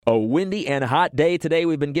A windy and hot day today.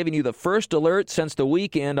 We've been giving you the first alert since the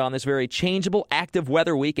weekend on this very changeable, active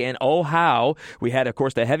weather week. And oh, how. We had, of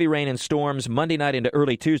course, the heavy rain and storms Monday night into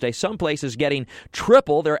early Tuesday. Some places getting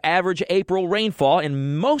triple their average April rainfall.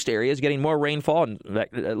 In most areas getting more rainfall, in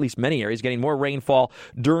fact, at least many areas getting more rainfall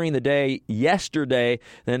during the day yesterday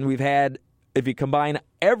than we've had if you combine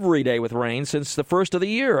every day with rain since the first of the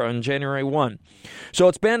year on January 1. So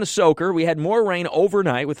it's been a soaker. We had more rain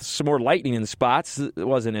overnight with some more lightning in spots. It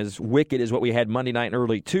wasn't as wicked as what we had Monday night and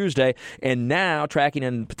early Tuesday. And now tracking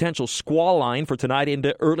in potential squall line for tonight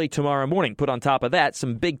into early tomorrow morning. Put on top of that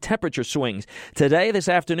some big temperature swings. Today, this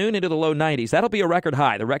afternoon, into the low 90s. That'll be a record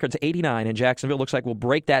high. The record's 89 in Jacksonville. Looks like we'll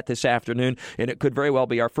break that this afternoon. And it could very well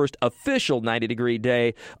be our first official 90-degree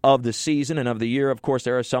day of the season and of the year. Of course,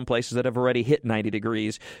 there are some places that have already hit 90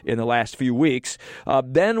 degrees in the last few weeks.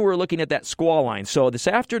 Then we're looking at that squall line. So this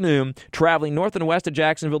afternoon, traveling north and west of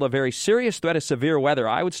Jacksonville, a very serious threat of severe weather.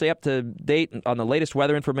 I would stay up to date on the latest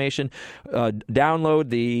weather information. Download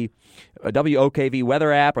the WOKV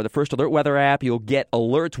weather app or the First Alert weather app. You'll get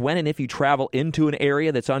alerts when and if you travel into an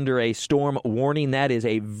area that's under a storm warning. That is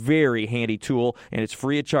a very handy tool, and it's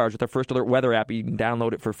free of charge with the First Alert weather app. You can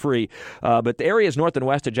download it for free. But the areas north and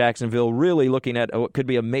west of Jacksonville really looking at what could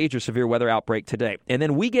be a major severe weather outbreak today. And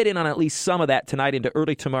then we get in on at least some of that tonight into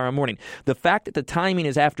early tomorrow morning. The fact that the timing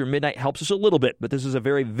is after midnight helps us a little bit, but this is a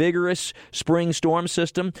very vigorous spring storm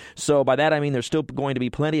system. So by that I mean there's still going to be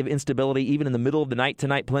plenty of instability even in the middle of the night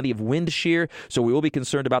tonight, plenty of wind shear. So we will be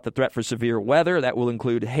concerned about the threat for severe weather. That will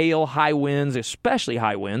include hail, high winds, especially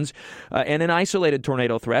high winds, and an isolated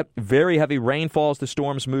tornado threat. Very heavy rainfall as the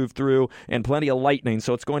storms move through, and plenty of lightning.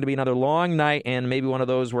 So it's going to be another long night, and maybe one of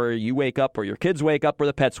those where you wake up, or your kids wake up, or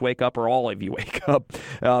the pets wake up, or all of you wake up.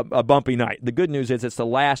 A bumpy night. The good news is it's the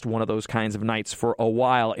last one of those kinds of nights for a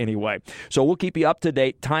while anyway. So we'll keep you up to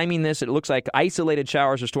date. Timing this, it looks like isolated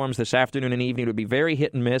showers or storms this afternoon and evening would be very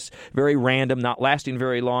hit and miss, very random, not lasting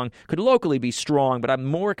very long. Could locally be strong, but I'm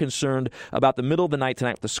more concerned about the middle of the night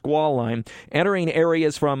tonight with the squall line entering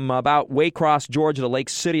areas from about Waycross, Georgia to Lake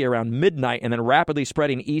City around midnight and then rapidly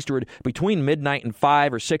spreading eastward between midnight and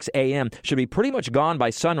 5 or 6 a.m. Should be pretty much gone by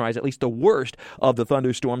sunrise, at least the worst of the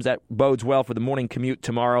thunderstorms. That bodes well for the morning commute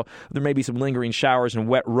tomorrow. There may be some lingering showers and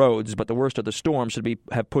wet roads, but the worst of the storm should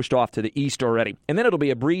have pushed off to the east already. And then it'll be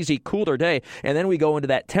a breezy, cooler day, and then we go into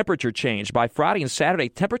that temperature change. By Friday and Saturday,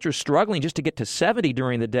 temperatures struggling just to get to 70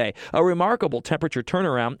 during the day. A remarkable temperature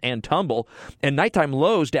turnaround and tumble, and nighttime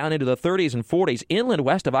lows down into the 30s and 40s. Inland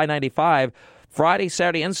west of I-95, Friday,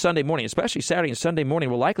 Saturday, and Sunday morning, especially Saturday and Sunday morning,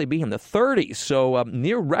 will likely be in the 30s. So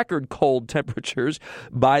near record cold temperatures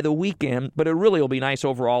by the weekend, but it really will be nice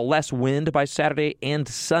overall. Less wind by Saturday and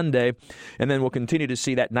Sunday. And then we'll continue to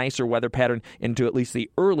see that nicer weather pattern into at least the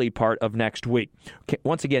early part of next week.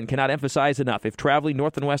 Once again, cannot emphasize enough. If traveling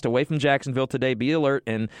north and west away from Jacksonville today, be alert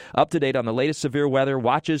and up to date on the latest severe weather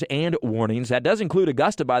watches and warnings. That does include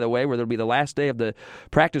Augusta, by the way, where there'll be the last day of the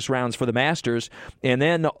practice rounds for the Masters. And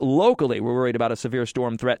then locally, we're worried about a severe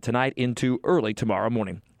storm threat tonight into early tomorrow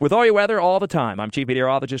morning. With all your weather all the time, I'm Chief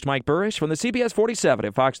Meteorologist Mike Buresh from the CBS 47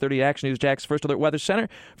 at Fox 30 Action News Jack's First Alert Weather Center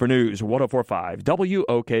for News 104.5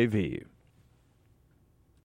 WOKV.